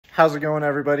How's it going,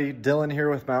 everybody? Dylan here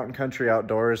with Mountain Country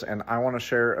Outdoors, and I want to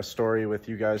share a story with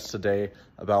you guys today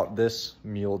about this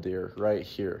mule deer right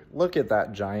here. Look at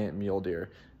that giant mule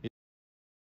deer.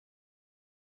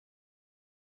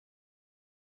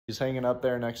 He's hanging up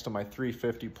there next to my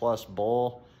 350 plus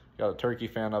bull. Got a turkey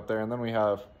fan up there, and then we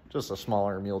have just a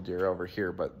smaller mule deer over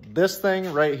here. But this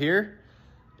thing right here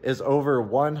is over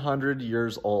 100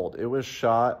 years old. It was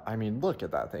shot, I mean, look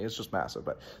at that thing, it's just massive.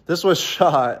 But this was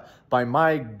shot by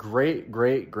my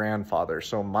great-great-grandfather,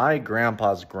 so my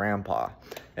grandpa's grandpa.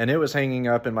 And it was hanging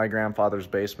up in my grandfather's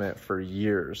basement for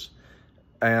years.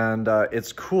 And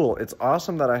it's cool. It's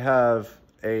awesome that I have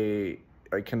a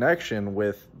connection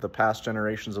with the past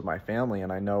generations of my family,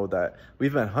 and I know that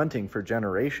we've been hunting for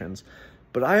generations,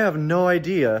 but I have no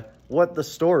idea what the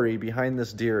story behind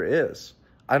this deer is.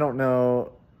 I don't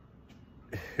know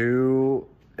who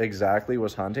exactly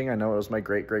was hunting. I know it was my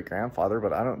great-great-grandfather,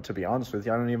 but to be honest with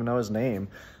you, I don't even know his name.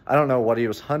 I don't know what he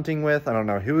was hunting with. I don't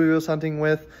know who he was hunting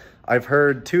with. I've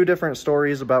heard two different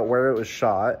stories about where it was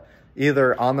shot,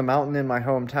 either on the mountain in my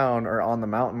hometown or on the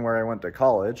mountain where I went to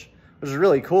college, which is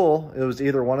really cool. It was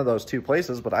either one of those two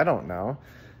places, but I don't know.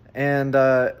 And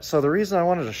so the reason I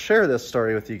wanted to share this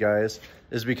story with you guys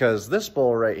is because this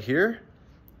bull right here,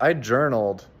 I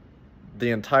journaled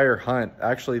the entire hunt,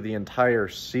 actually the entire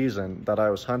season that I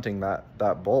was hunting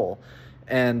that bull.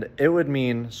 And it would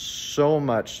mean so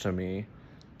much to me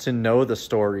to know the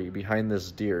story behind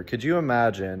this deer. Could you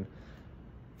imagine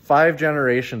 5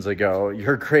 generations ago,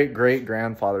 your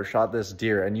great-great-grandfather shot this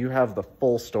deer and you have the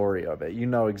full story of it. You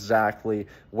know exactly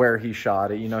where he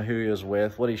shot it. You know who he was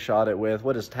with, what he shot it with,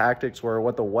 what his tactics were,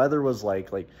 what the weather was like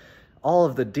all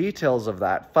of the details of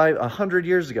that 100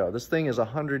 years ago. This thing is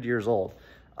 100 years old.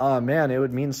 Oh man, it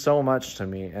would mean so much to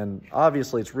me. And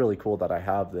obviously it's really cool that I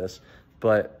have this,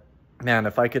 but man,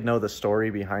 if I could know the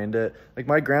story behind it, like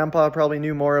my grandpa probably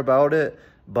knew more about it,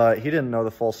 but he didn't know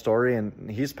the full story, and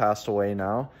he's passed away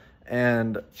now.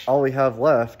 And all we have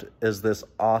left is this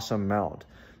awesome mount.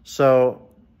 So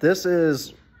this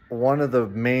is one of the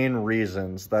main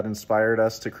reasons that inspired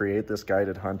us to create this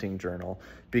guided hunting journal,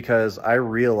 because I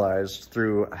realized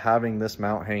through having this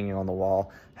mount hanging on the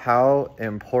wall how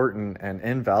important and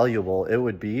invaluable it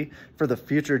would be for the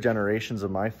future generations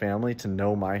of my family to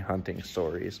know my hunting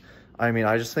stories. I mean,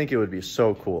 I just think it would be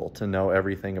so cool to know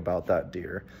everything about that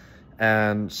deer.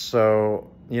 And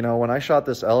so, you know, when I shot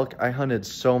this elk, I hunted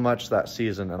so much that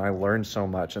season and I learned so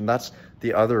much. And that's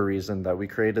the other reason that we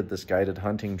created this guided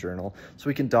hunting journal, so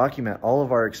we can document all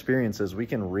of our experiences. We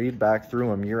can read back through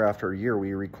them year after year.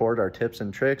 We record our tips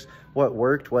and tricks, what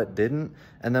worked, what didn't.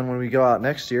 And then when we go out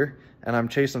next year and I'm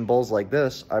chasing bulls like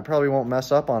this, I probably won't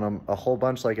mess up on them a whole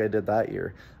bunch like I did that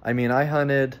year. I mean, I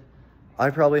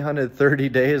probably hunted 30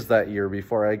 days that year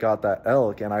before I got that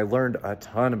elk, and I learned a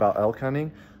ton about elk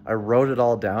hunting. I wrote it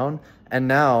all down, and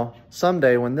now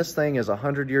someday when this thing is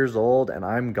 100 years old and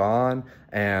I'm gone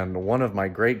and one of my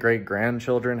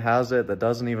great-great-grandchildren has it that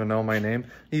doesn't even know my name,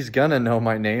 he's gonna know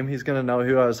my name. He's gonna know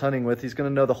who I was hunting with. He's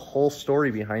gonna know the whole story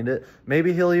behind it.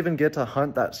 Maybe he'll even get to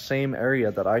hunt that same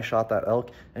area that I shot that elk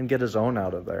and get his own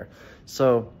out of there.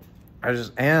 So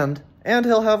and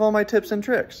he'll have all my tips and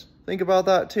tricks. Think about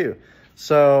that too.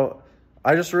 So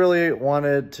I just really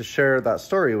wanted to share that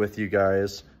story with you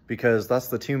guys, because that's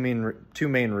the two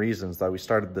main reasons that we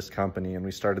started this company and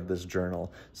we started this journal,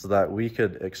 so that we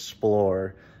could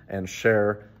explore and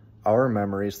share our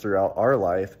memories throughout our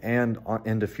life and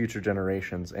into future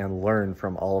generations and learn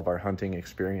from all of our hunting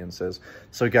experiences.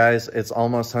 So guys, it's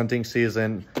almost hunting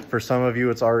season. For some of you,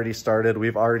 it's already started.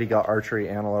 We've already got archery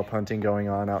antelope hunting going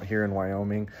on out here in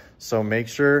Wyoming. So make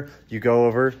sure you go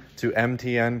over to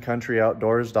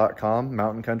mtncountry-outdoors.com,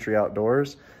 Mountain Country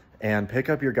Outdoors, and pick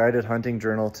up your guided hunting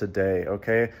journal today,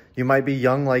 okay? You might be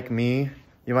young like me.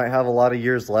 You might have a lot of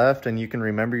years left and you can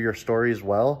remember your stories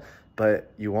well,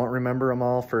 but you won't remember them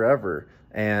all forever.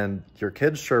 And your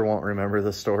kids sure won't remember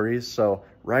the stories. So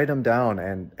write them down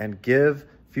and give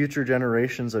future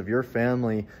generations of your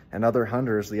family and other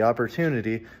hunters the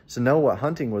opportunity to know what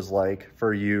hunting was like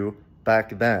for you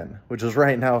back then, which is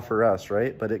right now for us,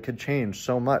 right? But it could change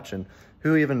so much, and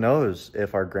who even knows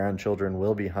if our grandchildren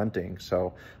will be hunting.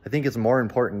 So I think it's more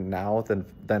important now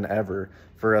than ever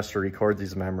for us to record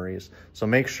these memories. So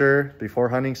make sure before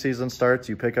hunting season starts,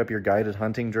 you pick up your guided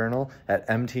hunting journal at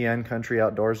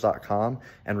mtncountry-outdoors.com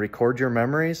and record your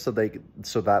memories so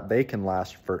that they can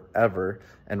last forever,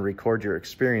 and record your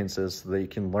experiences so that you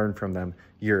can learn from them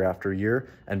year after year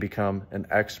and become an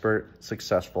expert,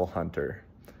 successful hunter.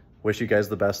 Wish you guys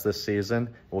the best this season.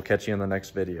 We'll catch you in the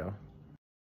next video.